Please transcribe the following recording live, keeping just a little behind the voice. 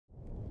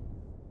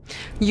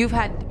You've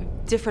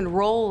had different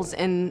roles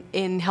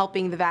in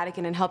helping the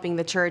Vatican and helping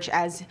the Church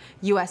as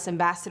U.S.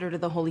 ambassador to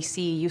the Holy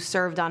See. You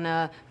served on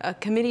a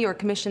committee or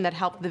commission that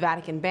helped the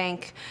Vatican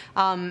Bank.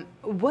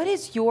 What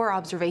is your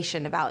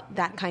observation about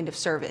that kind of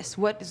service?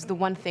 What is the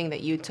one thing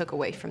that you took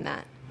away from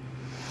that?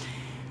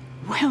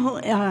 Well,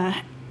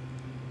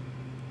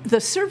 the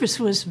service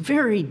was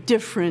very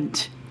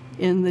different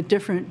in the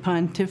different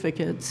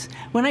pontificates.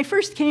 When I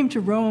first came to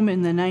Rome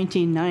in the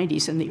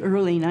 1990s, in the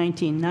early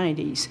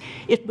 1990s,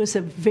 it was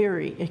a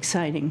very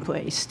exciting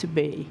place to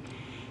be.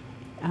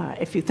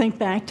 If you think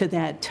back to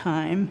that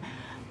time,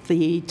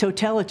 the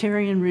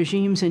totalitarian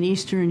regimes in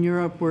Eastern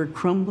Europe were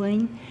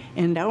crumbling,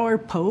 and our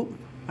Pope,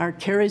 our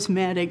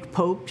charismatic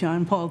Pope,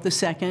 John Paul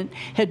II,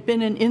 had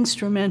been an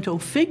instrumental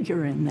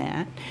figure in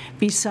that.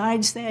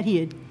 Besides that, he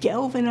had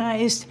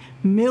galvanized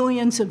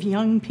millions of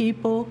young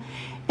people,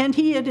 and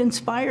he had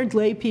inspired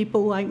lay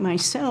people like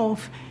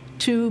myself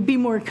to be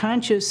more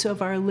conscious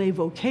of our lay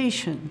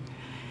vocation.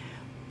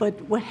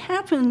 But what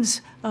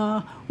happens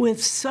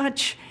with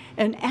such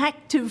an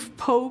active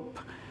Pope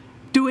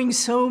doing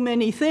so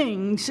many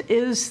things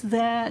is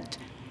that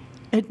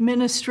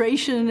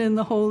administration in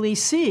the Holy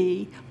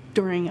See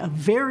during a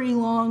very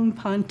long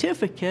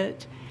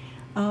pontificate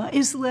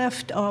is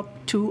left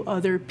up to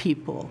other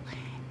people.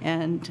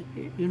 And,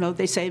 you know,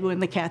 they say when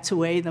the cat's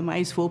away, the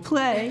mice will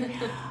play.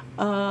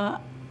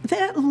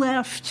 That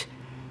left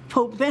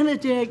Pope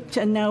Benedict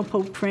and now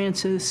Pope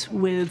Francis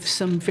with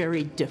some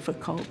very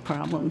difficult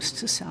problems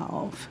to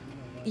solve.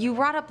 You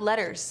brought up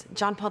letters,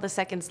 John Paul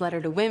II's letter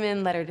to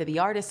women, letter to the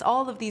artists,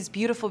 all of these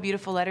beautiful,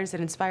 beautiful letters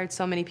that inspired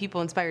so many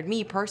people, inspired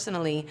me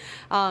personally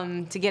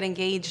to get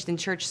engaged in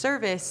church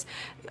service.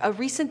 A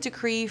recent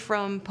decree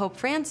from Pope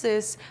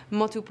Francis,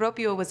 motu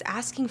proprio, was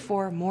asking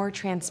for more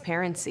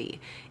transparency.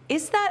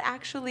 Is that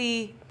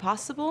actually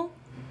possible?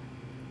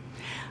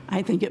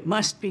 I think it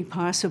must be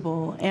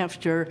possible.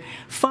 After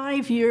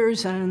 5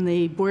 years on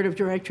the board of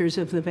directors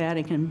of the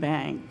Vatican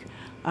Bank,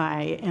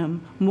 I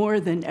am more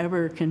than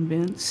ever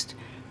convinced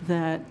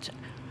that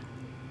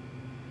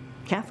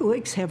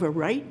Catholics have a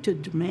right to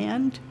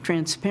demand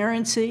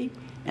transparency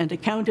and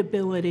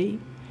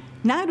accountability,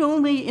 not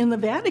only in the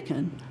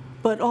Vatican,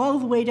 but all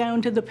the way down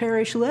to the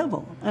parish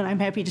level. And I'm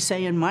happy to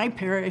say in my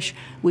parish,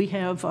 we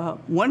have a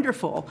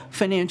wonderful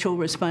financial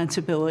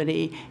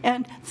responsibility.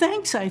 And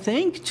thanks, I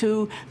think,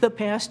 to the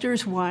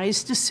pastor's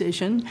wise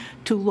decision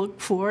to look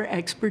for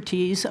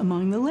expertise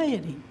among the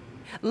laity.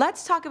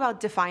 Let's talk about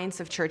defiance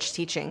of church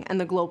teaching and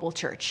the global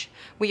church.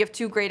 We have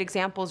two great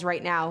examples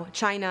right now,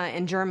 China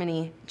and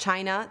Germany.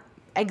 China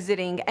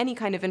exiting any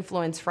kind of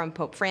influence from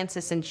Pope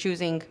Francis and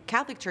choosing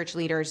Catholic Church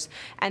leaders,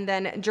 and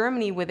then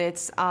Germany with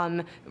its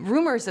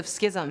rumors of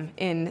schism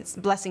in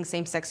blessing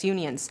same-sex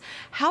unions.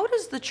 How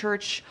does the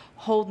Church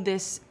hold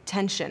this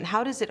tension?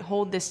 How does it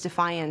hold this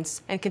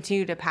defiance and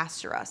continue to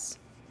pastor us?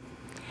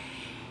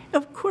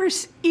 Of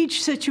course,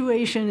 each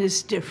situation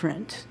is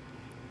different,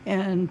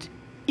 and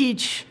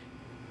each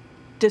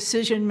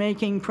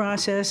decision-making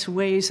process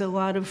weighs a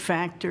lot of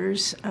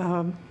factors.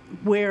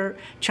 Where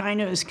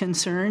China is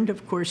concerned,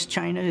 of course,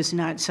 China is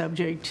not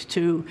subject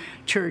to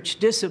church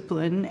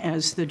discipline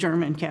as the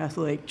German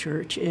Catholic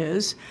Church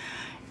is.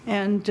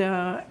 And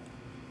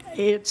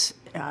it's,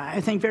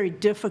 I think, very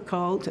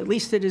difficult, at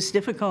least it is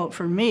difficult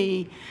for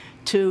me,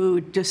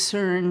 to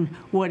discern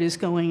what is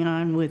going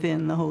on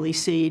within the Holy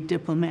See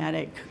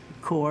diplomatic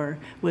corps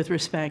with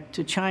respect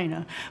to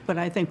China. But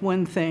I think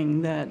one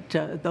thing that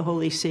the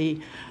Holy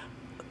See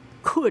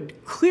could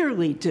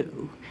clearly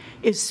do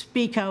is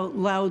speak out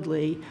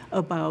loudly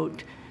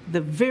about the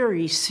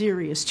very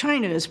serious.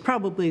 China is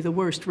probably the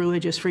worst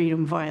religious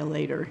freedom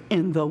violator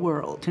in the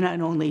world, not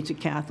only to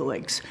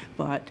Catholics,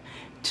 but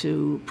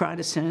to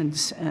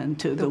Protestants and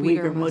to the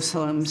Uyghur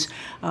Muslims.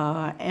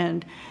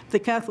 And the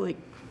Catholic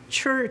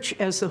Church,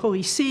 as the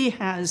Holy See,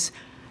 has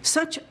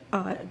such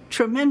a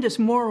tremendous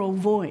moral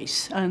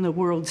voice on the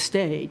world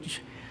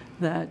stage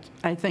that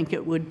I think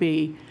it would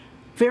be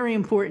very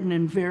important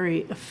and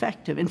very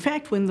effective. In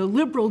fact, when the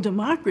liberal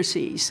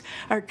democracies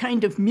are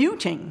kind of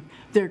muting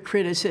their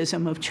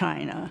criticism of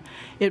China,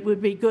 it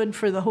would be good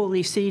for the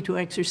Holy See to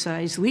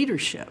exercise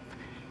leadership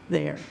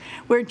there.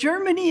 Where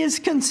Germany is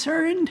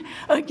concerned,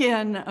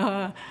 again,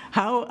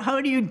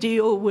 how do you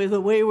deal with a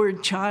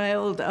wayward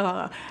child?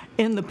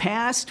 In the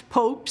past,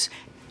 popes,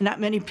 not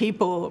many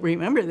people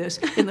remember this,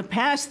 in the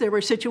past there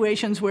were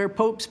situations where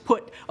popes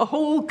put a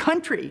whole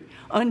country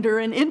under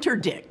an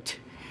interdict.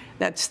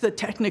 That's the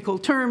technical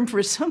term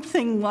for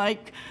something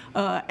like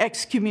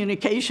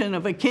excommunication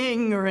of a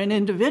king or an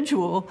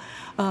individual,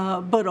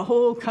 but a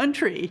whole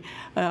country.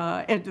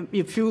 And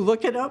if you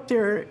look it up,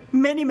 there are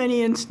many,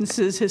 many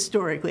instances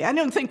historically. I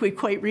don't think we've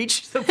quite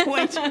reached the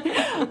point,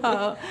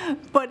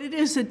 but it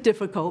is a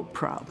difficult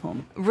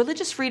problem.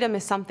 Religious freedom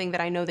is something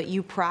that I know that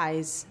you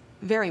prize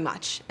very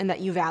much and that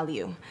you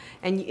value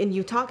and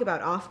you talk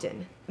about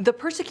often. The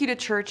persecuted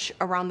church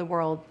around the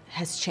world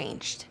has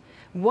changed.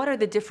 What are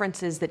the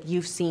differences that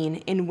you've seen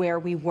in where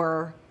we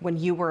were when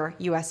you were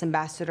U.S.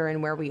 ambassador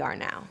and where we are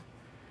now?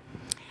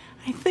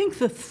 I think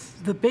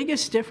the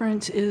biggest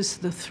difference is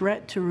the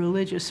threat to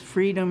religious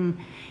freedom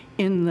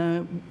in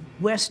the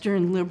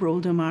Western liberal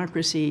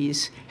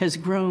democracies has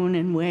grown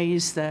in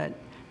ways that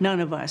none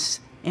of us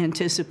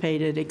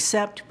anticipated,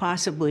 except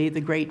possibly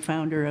the great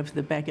founder of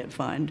the Becket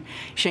Fund,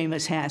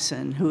 Seamus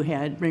Hassan, who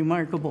had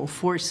remarkable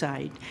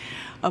foresight.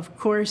 Of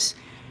course,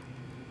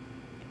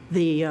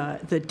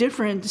 the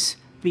difference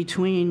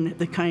between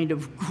the kind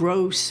of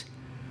gross,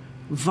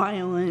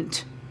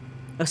 violent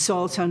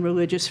assaults on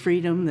religious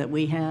freedom that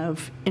we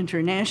have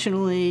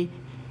internationally,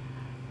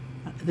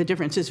 the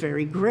difference is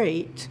very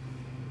great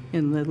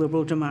in the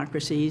liberal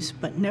democracies,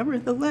 but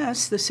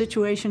nevertheless, the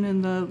situation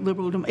in the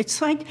liberal it's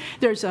like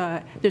there's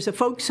a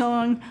folk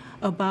song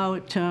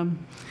about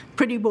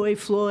Pretty Boy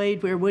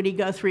Floyd where Woody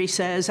Guthrie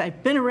says,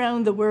 "I've been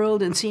around the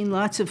world and seen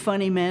lots of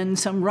funny men.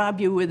 Some rob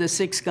you with a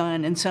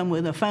 6-gun and some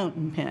with a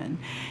fountain pen."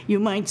 You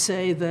might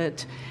say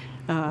that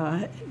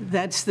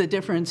that's the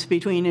difference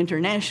between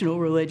international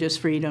religious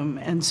freedom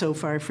and so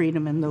far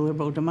freedom in the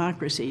liberal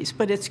democracies.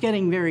 But it's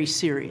getting very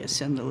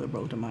serious in the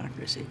liberal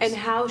democracies. And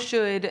how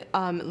should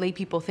lay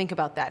people think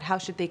about that? How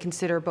should they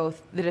consider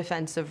both the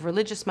defense of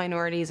religious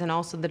minorities and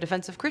also the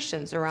defense of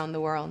Christians around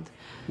the world?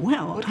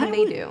 Well, what can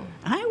they do?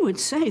 I would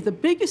say the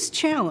biggest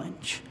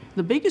challenge,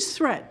 the biggest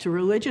threat to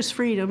religious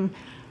freedom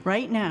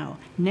right now,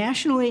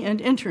 nationally and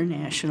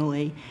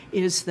internationally,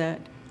 is that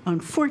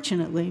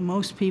unfortunately,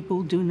 most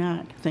people do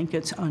not think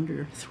it's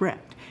under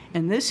threat.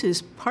 And this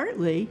is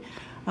partly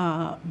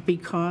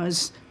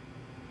because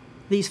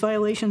these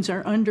violations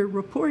are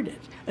underreported,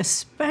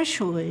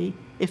 especially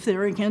if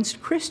they're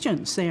against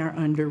Christians, they are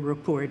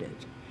underreported.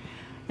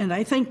 And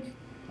I think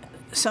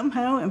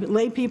somehow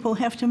lay people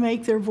have to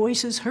make their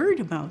voices heard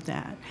about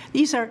that.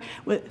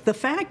 The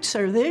facts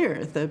are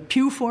there. The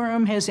Pew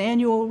Forum has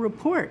annual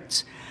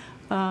reports.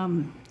 The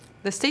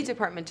State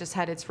Department just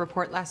had its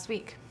report last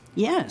week.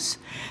 Yes.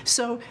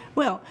 So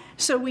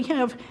we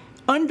have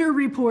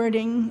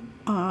underreporting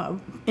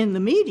in the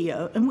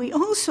media, and we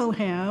also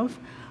have,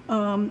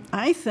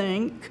 I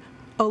think,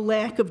 a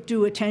lack of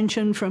due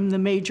attention from the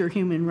major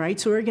human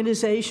rights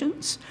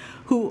organizations,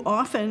 who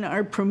often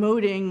are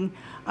promoting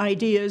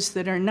ideas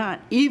that are not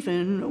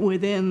even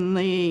within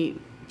the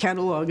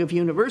catalog of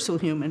universal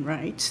human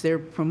rights. They're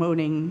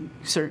promoting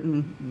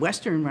certain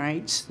Western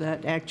rights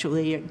that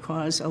actually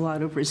cause a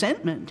lot of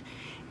resentment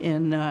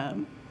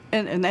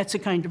and that's a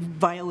kind of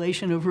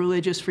violation of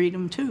religious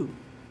freedom, too.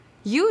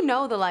 You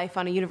know the life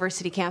on a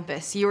university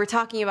campus. You were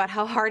talking about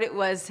how hard it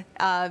was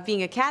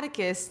being a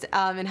catechist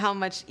and how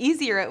much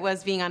easier it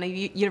was being on a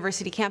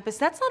university campus.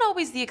 That's not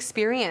always the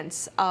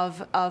experience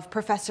of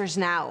professors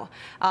now,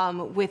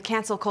 with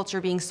cancel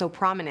culture being so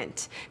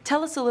prominent.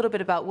 Tell us a little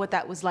bit about what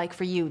that was like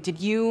for you. Did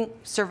you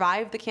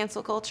survive the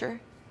cancel culture?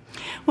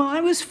 Well,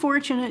 I was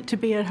fortunate to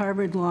be at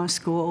Harvard Law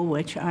School,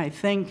 which I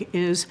think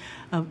is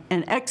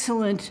an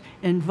excellent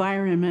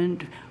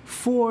environment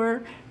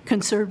for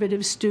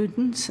conservative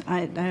students.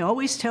 I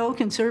always tell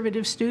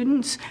conservative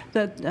students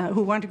that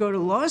who want to go to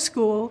law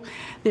school,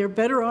 they're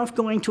better off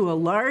going to a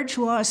large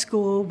law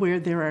school where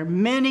there are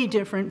many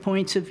different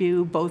points of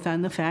view, both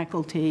on the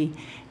faculty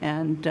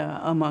and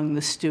among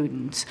the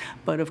students.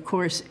 But of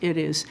course, it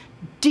is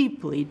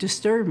deeply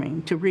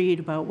disturbing to read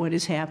about what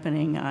is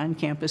happening on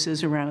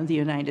campuses around the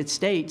United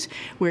States,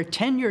 where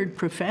tenured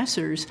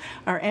professors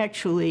are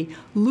actually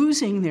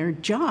losing their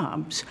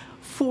jobs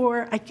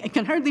for, I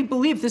can hardly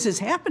believe this is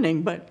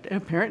happening, but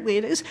apparently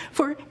it is,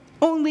 for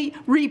only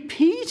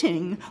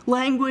repeating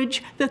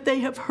language that they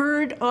have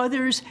heard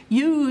others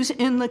use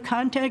in the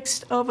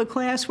context of a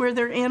class where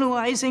they're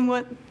analyzing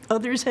what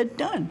others had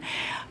done.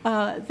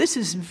 This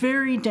is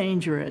very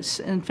dangerous.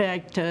 In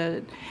fact,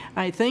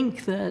 I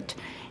think that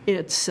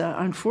it's,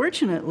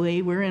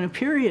 unfortunately, we're in a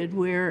period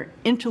where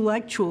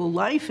intellectual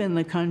life in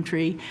the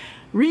country,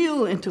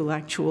 real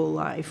intellectual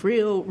life,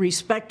 real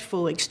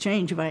respectful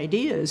exchange of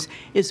ideas,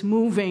 is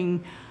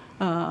moving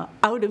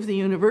out of the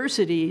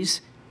universities,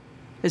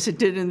 as it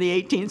did in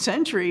the 18th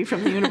century,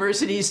 from the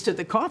universities to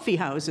the coffee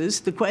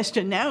houses. The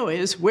question now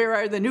is, where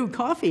are the new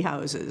coffee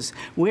houses?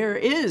 Where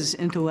is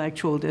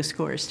intellectual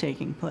discourse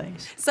taking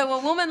place? So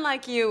a woman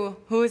like you,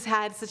 who's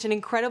had such an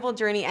incredible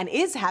journey and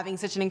is having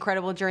such an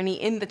incredible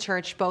journey in the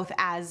church, both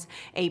as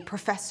a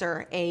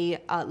professor, a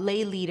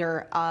lay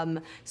leader,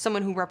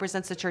 someone who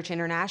represents the church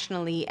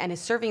internationally and is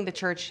serving the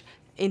church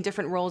in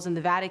different roles in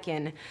the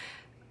Vatican,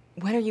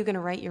 when are you going to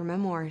write your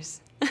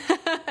memoirs?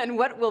 And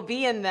what will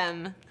be in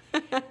them?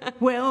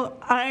 Well,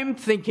 I'm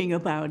thinking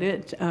about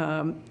it.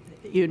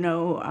 You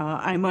know,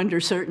 I'm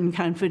under certain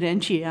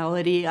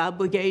confidentiality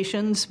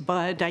obligations,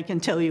 but I can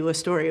tell you a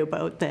story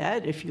about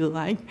that, if you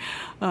like.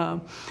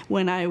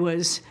 When I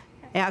was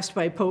asked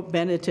by Pope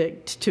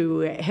Benedict to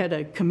head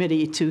a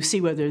committee to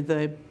see whether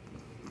the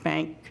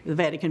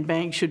Vatican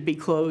Bank should be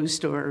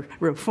closed or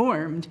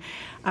reformed,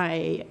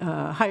 I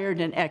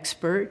hired an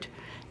expert,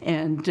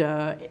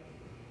 and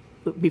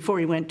before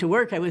he went to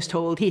work, I was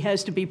told he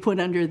has to be put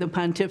under the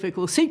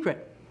Pontifical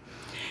secret.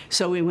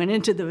 So we went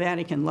into the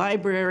Vatican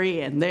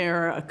Library, and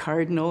there a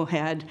cardinal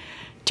had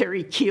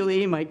Terry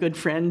Keeley, my good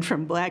friend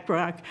from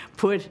BlackRock,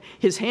 put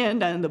his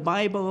hand on the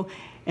Bible,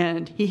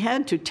 and he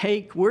had to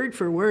take word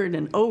for word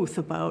an oath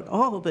about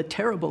all the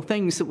terrible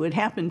things that would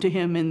happen to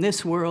him in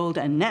this world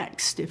and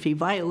next if he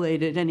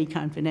violated any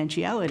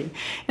confidentiality.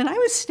 And I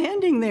was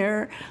standing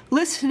there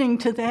listening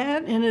to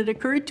that, and it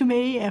occurred to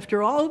me,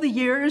 after all the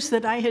years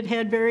that I had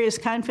had various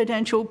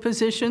confidential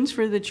positions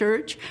for the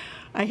church,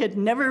 I had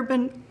never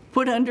been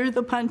put under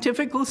the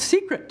pontifical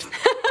secret.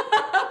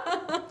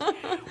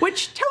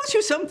 Which tells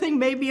you something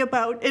maybe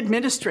about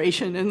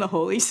administration in the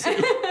Holy See.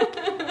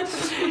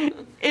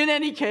 In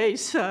any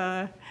case,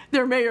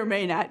 there may or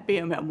may not be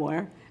a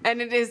memoir.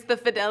 And it is the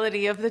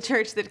fidelity of the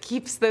church that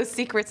keeps those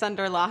secrets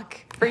under lock,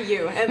 for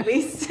you at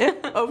least.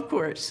 Of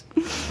course.